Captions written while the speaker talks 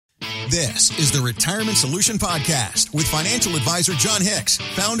This is the Retirement Solution Podcast with financial advisor John Hicks,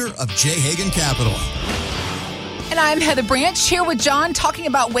 founder of J. Hagan Capital. And I'm Heather Branch here with John, talking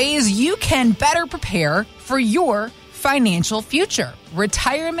about ways you can better prepare for your financial future.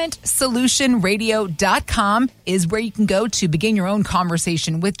 RetirementSolutionRadio.com is where you can go to begin your own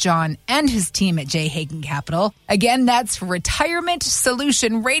conversation with John and his team at J. Hagan Capital. Again, that's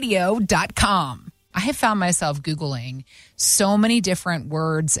RetirementSolutionRadio.com. I have found myself Googling so many different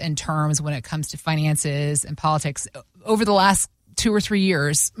words and terms when it comes to finances and politics over the last 2 or 3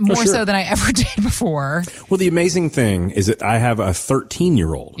 years, more so than I ever did before. Well, the amazing thing is that I have a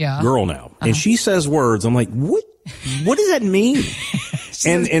 13-year-old girl now, and she says words. I'm like, what does that mean?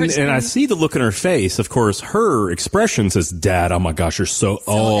 and I see the look in her face. Of course, her expression says, Dad, oh my gosh, you're so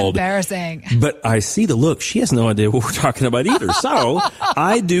old. Embarrassing. But I see the look. She has no idea what we're talking about either. So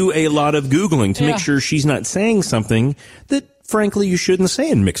I do a lot of Googling to make sure she's not saying something that, frankly, you shouldn't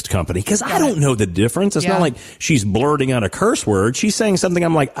say in mixed company, because I don't know the difference. It's not like she's blurting out a curse word. She's saying something.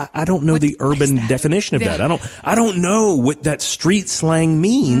 I'm like, I don't know the urban definition of that. I don't know what that street slang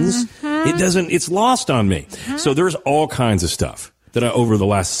means. It's lost on me. So there's all kinds of stuff that over the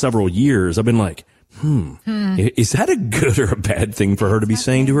last several years, I've been like, is that a good or a bad thing for her to be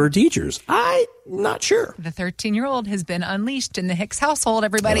saying to her teachers? I'm not sure. The 13-year-old has been unleashed in the Hicks household,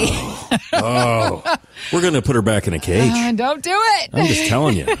 everybody. We're going to put her back in a cage. Don't do it. I'm just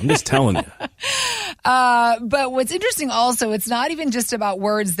telling you. But what's interesting also, it's not even just about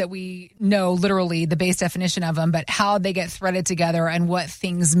words that we know literally the base definition of them, but how they get threaded together and what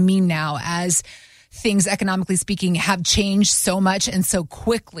things mean now as things, economically speaking, have changed so much and so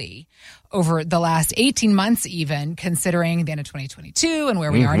quickly over the last 18 months, even considering the end of 2022 and where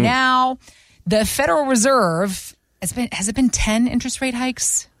we are now. The Federal Reserve, has it been 10 interest rate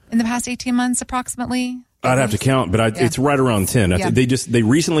hikes in the past 18 months approximately? I'd have to count, but it's right around 10. I think they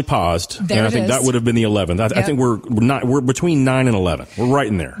recently paused, and I think that would have been the 11th. I think we're between 9 and 11. We're right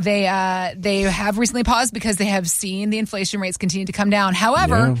in there. They have recently paused because they have seen the inflation rates continue to come down.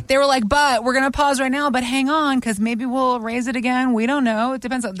 However, they were like, but we're going to pause right now, but hang on, because maybe we'll raise it again. We don't know. It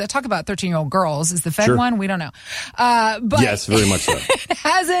depends. They talk about 13-year-old girls. Is the Fed one? We don't know. But yes, very much so.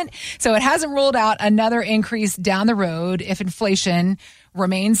 It hasn't ruled out another increase down the road if inflation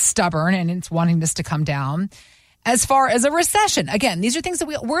remains stubborn and it's wanting this to come down. As far as a recession, again, these are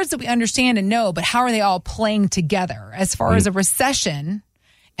words that we understand and know, but how are they all playing together? As far as a recession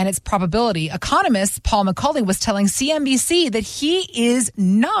and its probability, economist Paul McCauley was telling CNBC that he is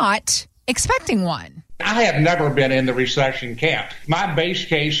not expecting one. I have never been in the recession camp. My base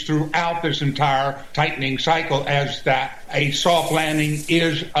case throughout this entire tightening cycle is that a soft landing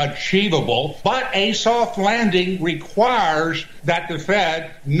is achievable, but a soft landing requires that the Fed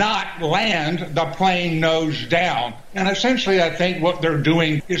not land the plane nose down. And essentially, I think what they're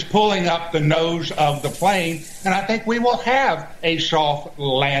doing is pulling up the nose of the plane, and I think we will have a soft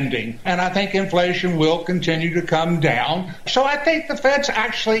landing. And I think inflation will continue to come down. So I think the Fed's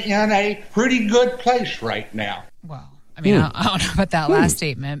actually in a pretty good place right now. Well, I mean, I don't know about that last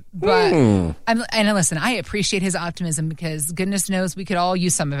statement, but and listen, I appreciate his optimism because goodness knows we could all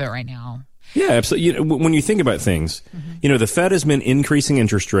use some of it right now. Yeah, absolutely. When you think about things, the Fed has been increasing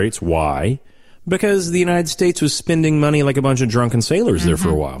interest rates. Why? Because the United States was spending money like a bunch of drunken sailors there for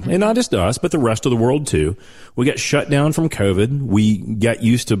a while. And not just us, but the rest of the world too. We got shut down from COVID. We got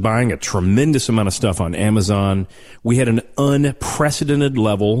used to buying a tremendous amount of stuff on Amazon. We had an unprecedented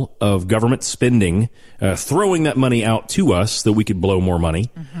level of government spending, throwing that money out to us so that we could blow more money.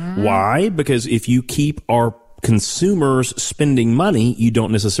 Why? Because if you keep our consumers spending money, you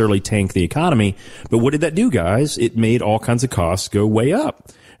don't necessarily tank the economy. But what did that do, guys? It made all kinds of costs go way up.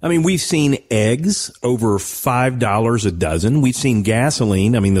 I mean, we've seen eggs over $5 a dozen. We've seen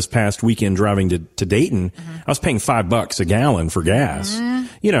gasoline. I mean, this past weekend driving to Dayton, I was paying $5 a gallon for gas.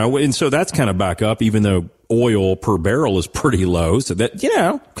 And so that's kind of back up, even though oil per barrel is pretty low. So that,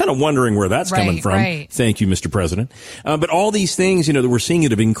 kind of wondering where that's coming from. Right. Thank you, Mr. President. But all these things, that we're seeing that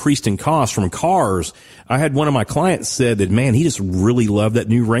have increased in cost from cars. I had one of my clients said that, man, he just really loved that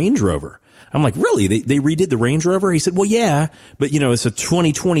new Range Rover. I'm like, really? They redid the Range Rover? He said, well, yeah, but it's a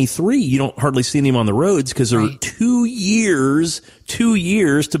 2023. You don't hardly see them on the roads because there are 2 years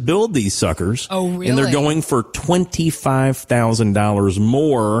to build these suckers. Oh, really? And they're going for $25,000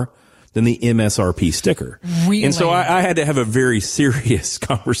 more than the MSRP sticker. Really? And so I had to have a very serious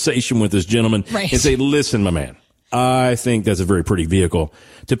conversation with this gentleman and say, listen, my man, I think that's a very pretty vehicle.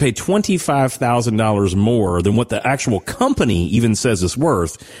 To pay $25,000 more than what the actual company even says it's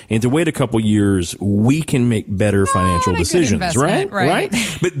worth, and to wait a couple years, we can make better financial decisions, right?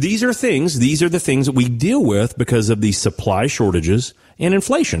 But these are the things that we deal with because of the supply shortages and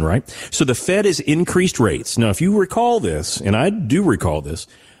inflation, right? So the Fed has increased rates. Now, if you recall this, and I do recall this,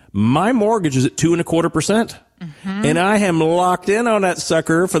 my mortgage is at 2.25%. And I am locked in on that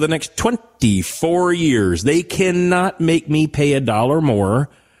sucker for the next 24 years. They cannot make me pay $1 more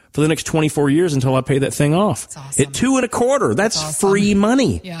for the next 24 years until I pay that thing off. That's awesome. At 2.25%, that's awesome. free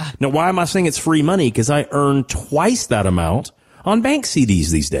money. Yeah. Now, why am I saying it's free money? Because I earn twice that amount on bank CDs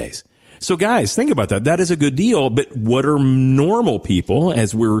these days. So guys, think about that. That is a good deal. But what are normal people,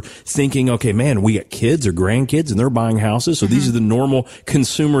 as we're thinking, okay, man, we got kids or grandkids and they're buying houses. So these are the normal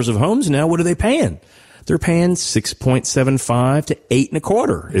consumers of homes now. What are they paying? They're paying 6.75 to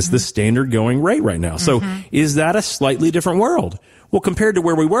 8.25 is the standard going rate right now. So is that a slightly different world? Well, compared to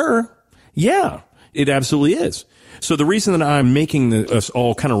where we were, yeah, it absolutely is. So the reason that I'm making us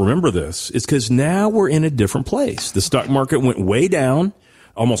all kind of remember this is because now we're in a different place. The stock market went way down,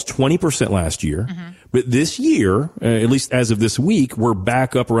 almost 20% last year. But this year, at least as of this week, we're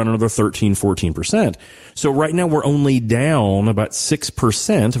back up around another 13, 14%. So right now we're only down about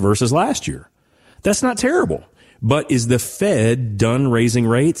 6% versus last year. That's not terrible. But is the Fed done raising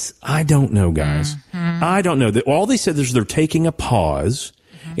rates? I don't know, guys. I don't know. All they said is they're taking a pause.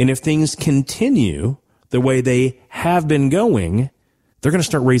 And if things continue the way they have been going, they're going to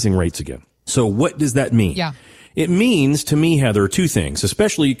start raising rates again. So what does that mean? Yeah. It means to me, Heather, two things,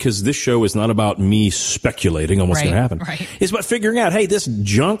 especially because this show is not about me speculating on what's going to happen. Right. It's about figuring out, hey, this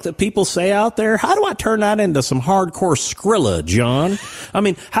junk that people say out there, how do I turn that into some hardcore Skrilla, John? I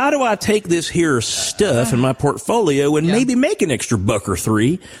mean, how do I take this here stuff in my portfolio and maybe make an extra $1 or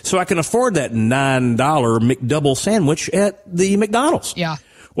 $3 so I can afford that $9 McDouble sandwich at the McDonald's? Yeah.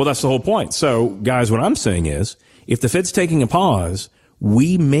 Well, that's the whole point. So, guys, what I'm saying is, if the Fed's taking a pause,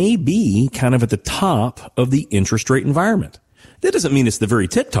 we may be kind of at the top of the interest rate environment. That doesn't mean it's the very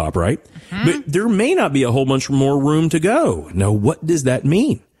tip top, right? But there may not be a whole bunch more room to go. Now, what does that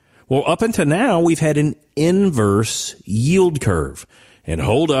mean? Well, up until now, we've had an inverse yield curve. And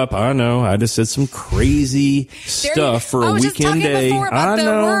hold up, I know, I just said some crazy stuff for a weekend day. I was just talking before about the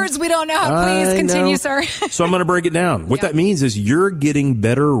words we don't know. Please continue, sir. So I'm going to break it down. What that means is you're getting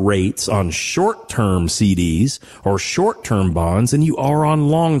better rates on short-term CDs or short-term bonds than you are on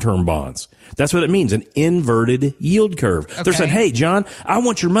long-term bonds. That's what it means, an inverted yield curve. Okay. They're saying, hey, John, I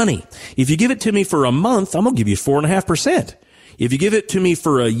want your money. If you give it to me for a month, I'm going to give you 4.5%. If you give it to me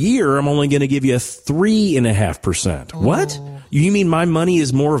for a year, I'm only going to give you 3.5%. What? You mean my money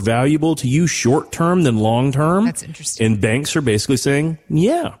is more valuable to you short term than long term? That's interesting. And banks are basically saying,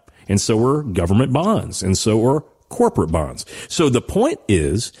 yeah. And so are government bonds. And so are corporate bonds. So the point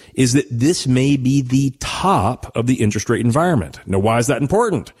is that this may be the top of the interest rate environment. Now, why is that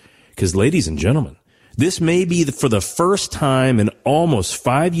important? Because, ladies and gentlemen, this may be for the first time in almost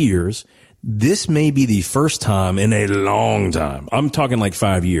 5 years. This may be the first time in a long time. I'm talking like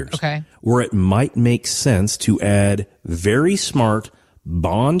 5 years. Okay. Where it might make sense to add very smart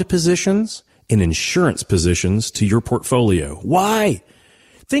bond positions and insurance positions to your portfolio. Why?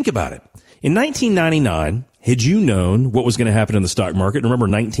 Think about it. In 1999, had you known what was going to happen in the stock market? Remember,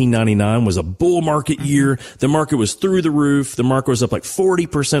 1999 was a bull market year. The market was through the roof. The market was up like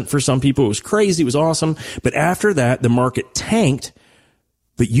 40% for some people. It was crazy. It was awesome. But after that, the market tanked.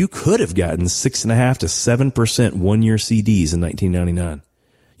 But you could have gotten 6.5 to 7% 1-year CDs in 1999.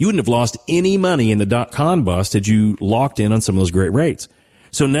 You wouldn't have lost any money in the dot-com bust had you locked in on some of those great rates.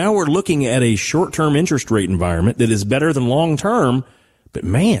 So now we're looking at a short-term interest rate environment that is better than long-term. But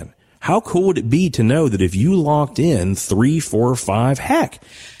man, how cool would it be to know that if you locked in 3, 4, 5, heck,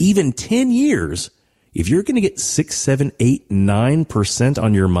 even 10 years, if you're going to get 6, 7, 8, 9%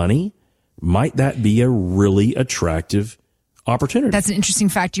 on your money, might that be a really attractive opportunity? That's an interesting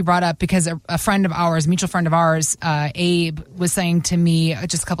fact you brought up because a friend of ours, mutual friend of ours, Abe, was saying to me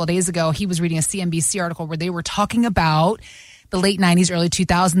just a couple of days ago, he was reading a CNBC article where they were talking about the late 90s, early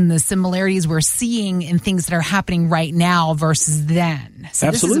 2000s, the similarities we're seeing in things that are happening right now versus then. So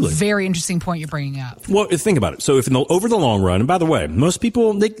Absolutely. This is a very interesting point you're bringing up. Well, think about it. So if over the long run, and by the way, most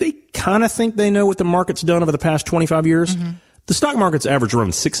people, they kind of think they know what the market's done over the past 25 years. The stock market's averaged around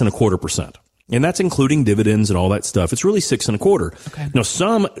 6.25%. And that's including dividends and all that stuff. It's really 6.25%. Okay. Now,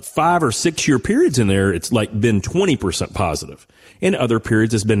 some 5 or 6 year periods in there, it's like been 20% positive. In other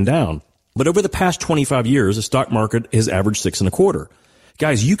periods, it's been down. But over the past 25 years, the stock market has averaged 6.25%.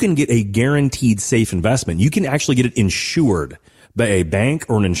 Guys, you can get a guaranteed safe investment. You can actually get it insured by a bank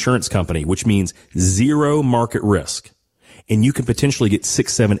or an insurance company, which means zero market risk. And you can potentially get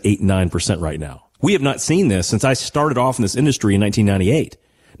 6, 7, 8, 9% right now. We have not seen this since I started off in this industry in 1998.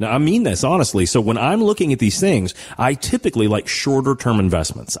 Now, I mean this honestly. So when I'm looking at these things, I typically like shorter term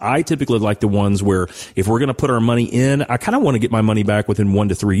investments. I typically like the ones where if we're going to put our money in, I kind of want to get my money back within 1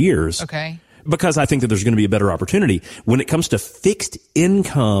 to 3 years. Okay. Because I think that there's going to be a better opportunity. When it comes to fixed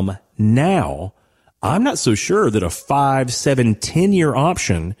income now, I'm not so sure that a 5, 7, 10-year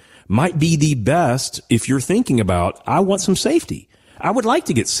option might be the best if you're thinking about, I want some safety. I would like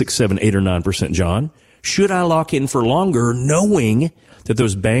to get 6, 7, 8, or 9%, John. Should I lock in for longer knowing that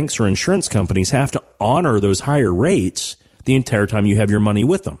those banks or insurance companies have to honor those higher rates the entire time you have your money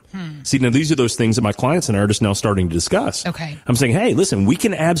with them? See, now these are those things that my clients and I are just now starting to discuss. Okay. I'm saying, hey, listen, we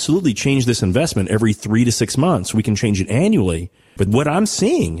can absolutely change this investment every 3 to 6 months. We can change it annually. But what I'm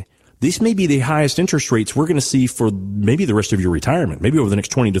seeing, this may be the highest interest rates we're going to see for maybe the rest of your retirement, maybe over the next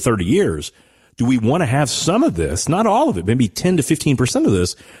 20 to 30 years. Do we want to have some of this, not all of it, maybe 10 to 15% of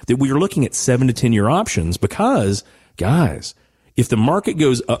this, that we are looking at 7 to 10 year options? Because, guys, if the market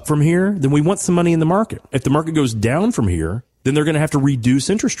goes up from here, then we want some money in the market. If the market goes down from here, then they're going to have to reduce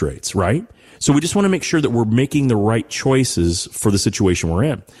interest rates, right? So we just want to make sure that we're making the right choices for the situation we're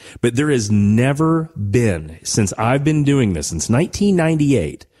in. But there has never been, since I've been doing this, since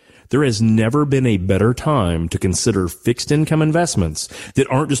 1998, there has never been a better time to consider fixed income investments that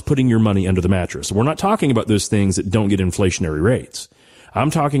aren't just putting your money under the mattress. We're not talking about those things that don't get inflationary rates.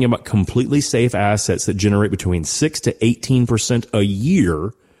 I'm talking about completely safe assets that generate between 6 to 18% a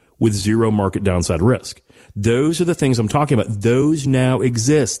year with zero market downside risk. Those are the things I'm talking about. Those now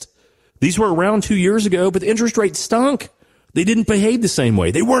exist. These were around 2 years ago, but the interest rates stunk. They didn't behave the same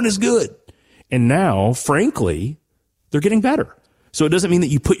way. They weren't as good. And now, frankly, they're getting better. So it doesn't mean that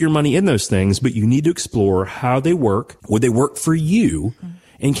you put your money in those things, but you need to explore how they work. Would they work for you?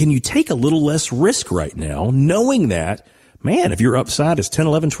 And can you take a little less risk right now, knowing that, man, if your upside is 10,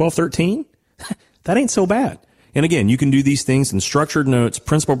 11, 12, 13, that ain't so bad. And again, you can do these things in structured notes,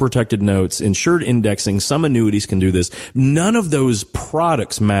 principal protected notes, insured indexing. Some annuities can do this. None of those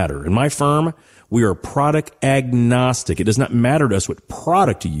products matter. In my firm, we are product agnostic. It does not matter to us what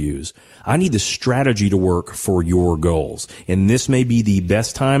product to use. I need the strategy to work for your goals. And this may be the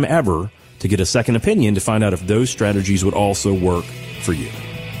best time ever to get a second opinion to find out if those strategies would also work for you.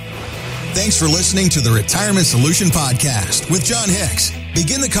 Thanks for listening to the Retirement Solution Podcast with John Hicks.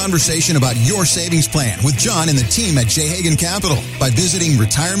 Begin the conversation about your savings plan with John and the team at J. Hagan Capital by visiting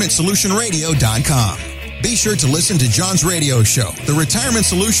retirementsolutionradio.com. Be sure to listen to John's radio show, The Retirement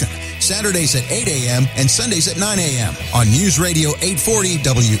Solution, Saturdays at 8 a.m. and Sundays at 9 a.m. on News Radio 840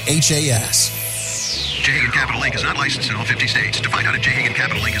 WHAS. J. Hagan Capital Inc. is not licensed in all 50 states. To find out if J. Hagan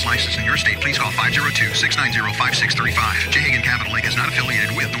Capital Inc. is licensed in your state, please call 502-690-5635. J. Hagan Capital Inc. is not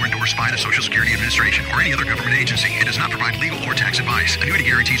affiliated with nor endorsed by the Social Security Administration or any other government agency. It does not provide legal or tax advice. Annuity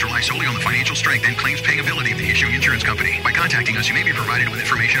guarantees rely solely on the financial strength and claims paying ability of the issuing insurance company. By contacting us, you may be provided with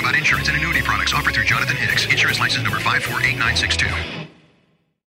information about insurance and annuity products offered through Jonathan Hicks, insurance license number 548962.